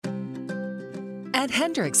At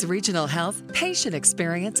Hendricks Regional Health, patient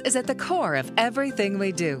experience is at the core of everything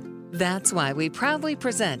we do. That's why we proudly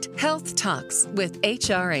present Health Talks with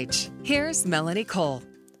HRH. Here's Melanie Cole.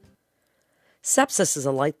 Sepsis is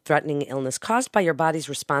a life-threatening illness caused by your body's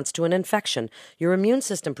response to an infection. Your immune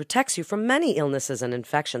system protects you from many illnesses and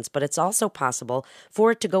infections, but it's also possible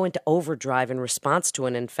for it to go into overdrive in response to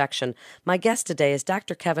an infection. My guest today is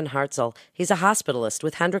Dr. Kevin Hartzell. He's a hospitalist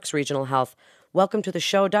with Hendricks Regional Health. Welcome to the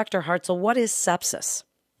show, Dr. Hartzell. What is sepsis?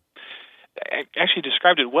 I actually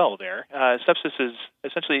described it well there. Sepsis is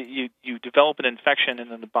essentially you develop an infection and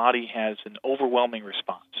then the body has an overwhelming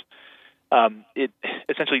response. It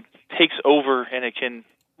essentially takes over, and it can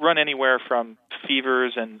run anywhere from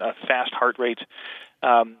fevers and a fast heart rate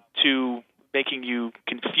to making you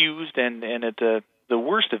confused, and at the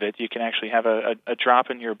worst of it, you can actually have a drop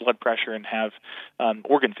in your blood pressure and have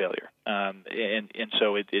organ failure. And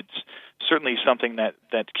so it's certainly something that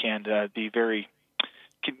can be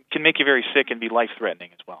can make you very sick and be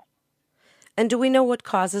life-threatening as well. And do we know what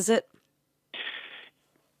causes it?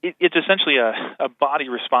 It's essentially a body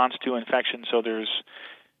response to infection. So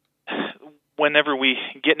whenever we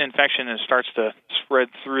get an infection and it starts to spread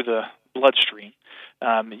through the bloodstream,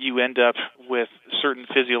 you end up with certain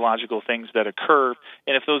physiological things that occur,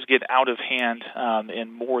 and if those get out of hand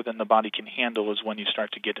and more than the body can handle is when you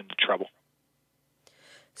start to get into trouble.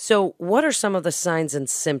 So what are some of the signs and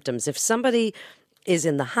symptoms? If somebody is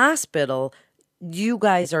in the hospital, you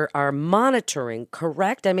guys are monitoring,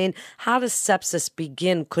 correct? I mean, how does sepsis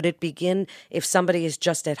begin? Could it begin if somebody is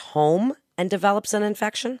just at home and develops an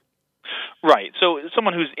infection? Right. So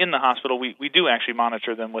someone who's in the hospital, we do actually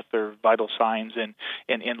monitor them with their vital signs and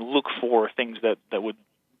look for things that would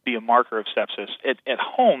be a marker of sepsis. At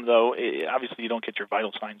home, though, obviously you don't get your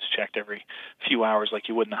vital signs checked every few hours like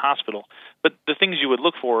you would in the hospital. But the things you would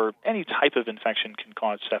look for, any type of infection can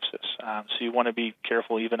cause sepsis. So you want to be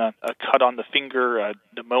careful, even a cut on the finger,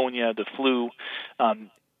 pneumonia, the flu,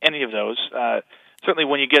 any of those. Certainly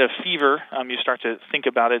when you get a fever, you start to think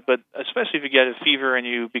about it, but especially if you get a fever and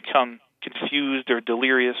you become confused or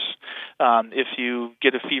delirious, if you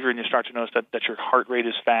get a fever and you start to notice that your heart rate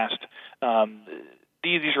is fast,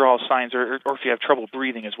 these are all signs, or if you have trouble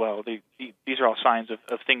breathing as well, these are all signs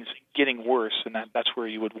of things getting worse, and that's where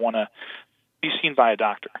you would want to be seen by a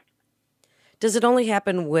doctor. Does it only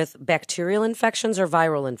happen with bacterial infections or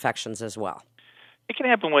viral infections as well? It can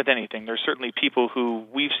happen with anything. There's certainly people who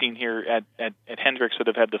we've seen here at Hendricks that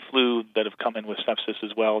have had the flu that have come in with sepsis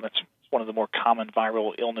as well. That's one of the more common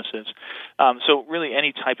viral illnesses. So really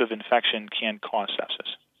any type of infection can cause sepsis.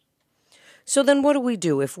 So then what do we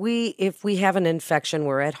do? If we have an infection,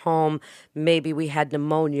 we're at home, maybe we had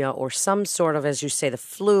pneumonia or some sort of, as you say, the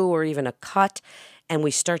flu or even a cut, and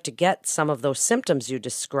we start to get some of those symptoms you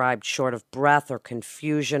described, short of breath or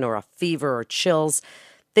confusion or a fever or chills,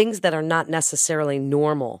 things that are not necessarily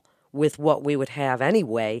normal with what we would have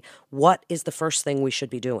anyway, what is the first thing we should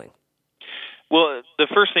be doing? Well, the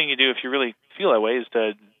first thing you do if you really feel that way is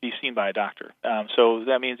to be seen by a doctor. So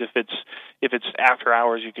that means if it's after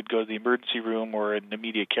hours, you could go to the emergency room or an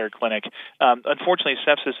immediate care clinic. Unfortunately,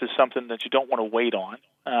 sepsis is something that you don't want to wait on.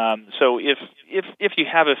 So if you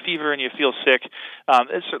have a fever and you feel sick,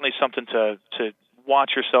 it's certainly something to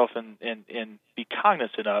watch yourself and be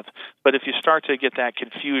cognizant of. But if you start to get that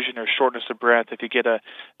confusion or shortness of breath, if you get a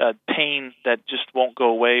pain that just won't go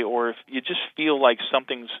away, or if you just feel like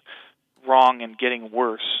something's wrong and getting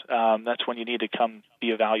worse, that's when you need to come be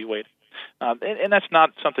evaluated. And that's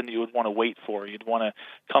not something that you would want to wait for. You'd want to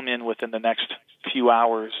come in within the next few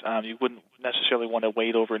hours. You wouldn't necessarily want to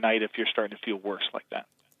wait overnight if you're starting to feel worse like that.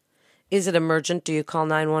 Is it emergent? Do you call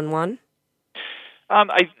 911?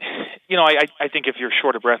 I think if you're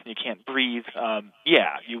short of breath and you can't breathe,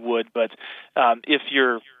 yeah, you would. But if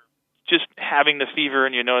you're just having the fever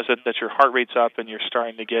and you notice that your heart rate's up and you're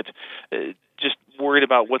starting to get just worried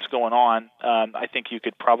about what's going on, I think you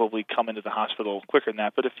could probably come into the hospital quicker than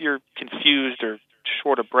that. But if you're confused or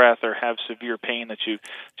short of breath or have severe pain that you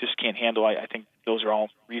just can't handle, I think those are all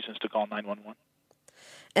reasons to call 911.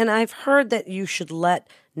 And I've heard that you should let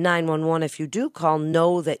 911, if you do call,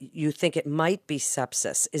 know that you think it might be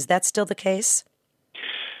sepsis. Is that still the case?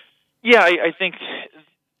 Yeah, I think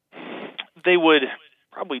they would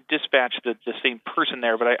probably dispatch the same person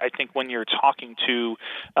there, but I think when you're talking to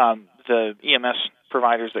the EMS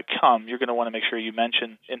providers that come, you're going to want to make sure you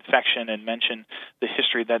mention infection and mention the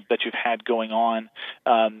history that you've had going on.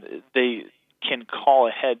 They can call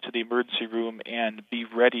ahead to the emergency room and be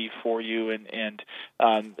ready for you, and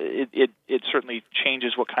it certainly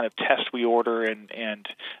changes what kind of test we order and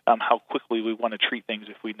how quickly we want to treat things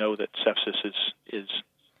if we know that sepsis is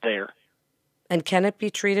there. And can it be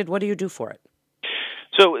treated? What do you do for it?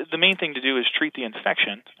 So the main thing to do is treat the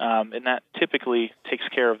infection, and that typically takes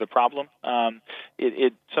care of the problem.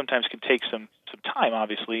 It sometimes can take some time,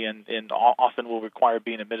 obviously, and often will require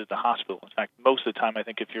being admitted to the hospital. In fact, most of the time, I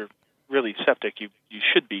think if you're really septic, you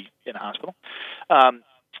should be in a hospital. And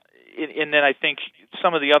then I think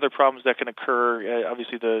some of the other problems that can occur,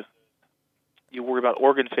 obviously you worry about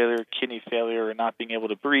organ failure, kidney failure, or not being able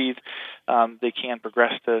to breathe. They can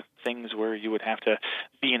progress to things where you would have to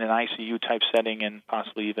be in an ICU-type setting and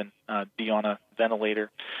possibly even be on a ventilator.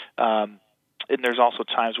 And there's also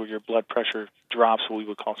times where your blood pressure drops, what we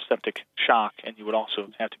would call septic shock, and you would also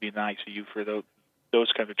have to be in the ICU for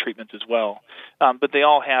those kind of treatments as well. But they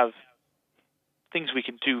all have things we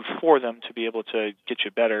can do for them to be able to get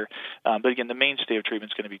you better. But again, the mainstay of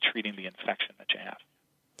treatment is going to be treating the infection that you have.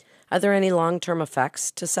 Are there any long-term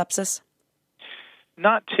effects to sepsis?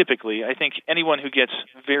 Not typically. I think anyone who gets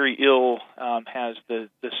very ill, has the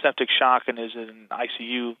septic shock and is in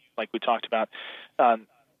ICU, like we talked about,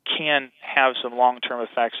 can have some long-term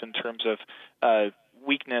effects in terms of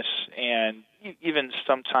weakness and even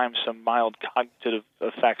sometimes some mild cognitive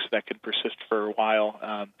effects that can persist for a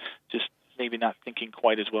while, just maybe not thinking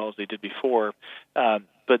quite as well as they did before.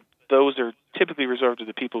 But those are typically reserved to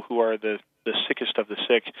the people who are the sickest of the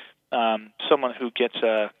sick. Someone who gets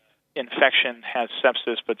a infection, has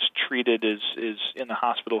sepsis, but's treated, is in the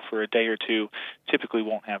hospital for a day or two, typically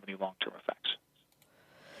won't have any long-term effects.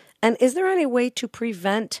 And is there any way to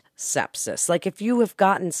prevent sepsis? Like if you have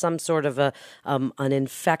gotten some sort of an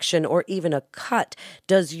infection or even a cut,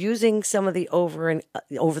 does using some of the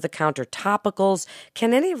over-the-counter topicals,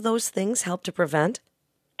 can any of those things help to prevent?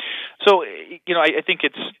 So, I think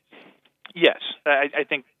it's yes. I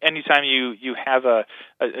think anytime you have a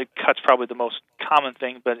cut's probably the most common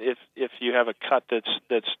thing, but if you have a cut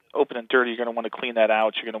that's open and dirty, you're going to want to clean that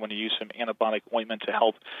out. You're going to want to use some antibiotic ointment to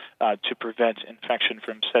help to prevent infection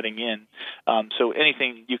from setting in. So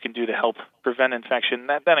anything you can do to help prevent infection,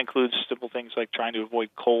 that includes simple things like trying to avoid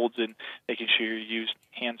colds and making sure you use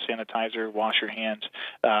hand sanitizer, wash your hands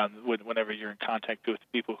whenever you're in contact with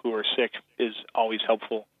people who are sick is always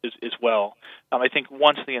helpful as well. I think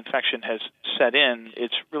once the infection has set in,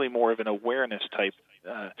 it's really more of an awareness type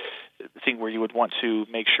thing where you would want to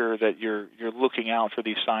make sure that you're looking out for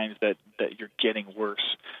these signs that you're getting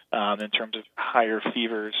worse in terms of higher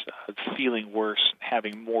fevers, feeling worse,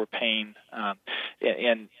 having more pain,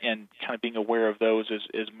 and kind of being aware of those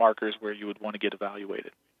as markers where you would want to get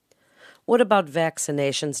evaluated. What about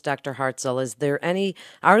vaccinations, Dr. Hartzell?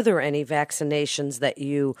 Are there any vaccinations that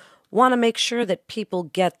you want to make sure that people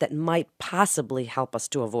get that might possibly help us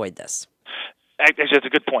to avoid this? Actually, that's a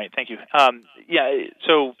good point. Thank you.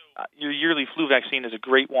 So your yearly flu vaccine is a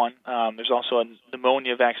great one. There's also a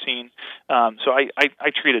pneumonia vaccine. So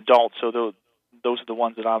I treat adults, so those are the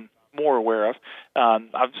ones that I'm more aware of.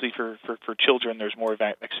 Obviously, for children, there's more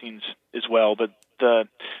vaccines as well. But the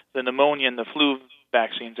pneumonia and the flu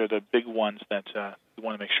vaccines are the big ones that we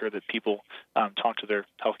want to make sure that people talk to their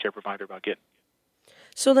healthcare provider about getting.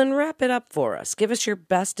 So then wrap it up for us. Give us your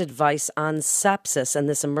best advice on sepsis and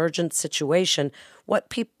this emergent situation, what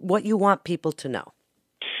you want people to know.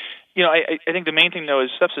 I think the main thing, though, is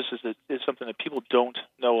sepsis is something that people don't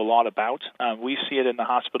know a lot about. We see it in the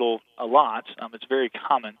hospital a lot. It's very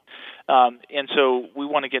common. And so we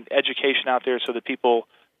want to get education out there so that people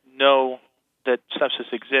know that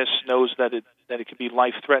sepsis exists, knows that it can be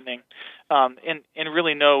life-threatening, and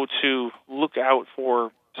really know to look out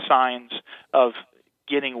for signs of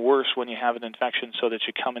getting worse when you have an infection so that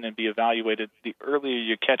you come in and be evaluated. The earlier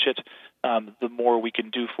you catch it, the more we can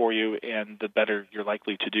do for you and the better you're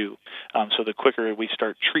likely to do. So the quicker we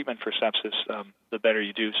start treatment for sepsis, the better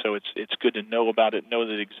you do. So it's good to know about it, know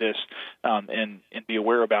that it exists, and be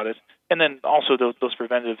aware about it. And then also those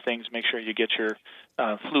preventative things, make sure you get your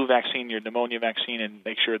flu vaccine, your pneumonia vaccine, and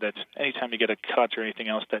make sure that anytime you get a cut or anything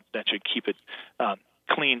else that you keep it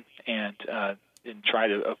clean and try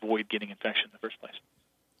to avoid getting infection in the first place.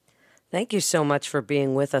 Thank you so much for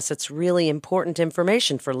being with us. It's really important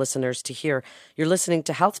information for listeners to hear. You're listening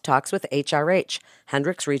to Health Talks with HRH,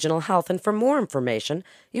 Hendricks Regional Health, and for more information,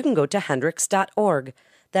 you can go to hendricks.org.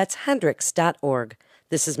 That's hendricks.org.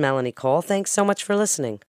 This is Melanie Cole. Thanks so much for listening.